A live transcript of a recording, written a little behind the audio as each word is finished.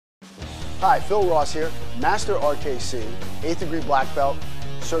Hi, Phil Ross here, Master RKC, 8th degree black belt,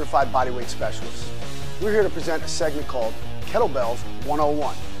 certified bodyweight specialist. We're here to present a segment called Kettlebells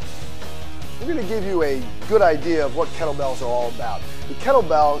 101. We're going to give you a good idea of what kettlebells are all about. The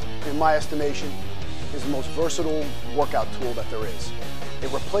kettlebell, in my estimation, is the most versatile workout tool that there is.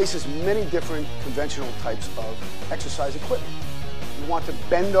 It replaces many different conventional types of exercise equipment. We want to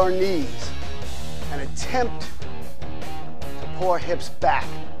bend our knees and attempt to pull our hips back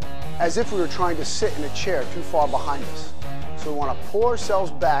as if we were trying to sit in a chair too far behind us. So we want to pull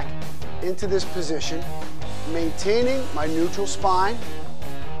ourselves back into this position, maintaining my neutral spine,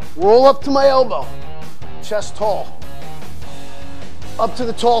 roll up to my elbow, chest tall, up to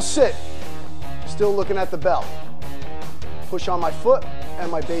the tall sit, still looking at the bell. Push on my foot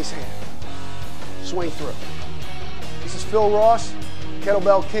and my base hand. Swing through. This is Phil Ross,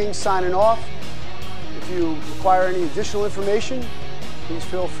 Kettlebell King, signing off. If you require any additional information, please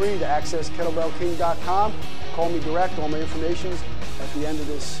feel free to access kettlebellking.com. Call me direct. All my information is at the end of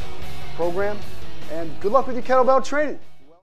this program. And good luck with your kettlebell training.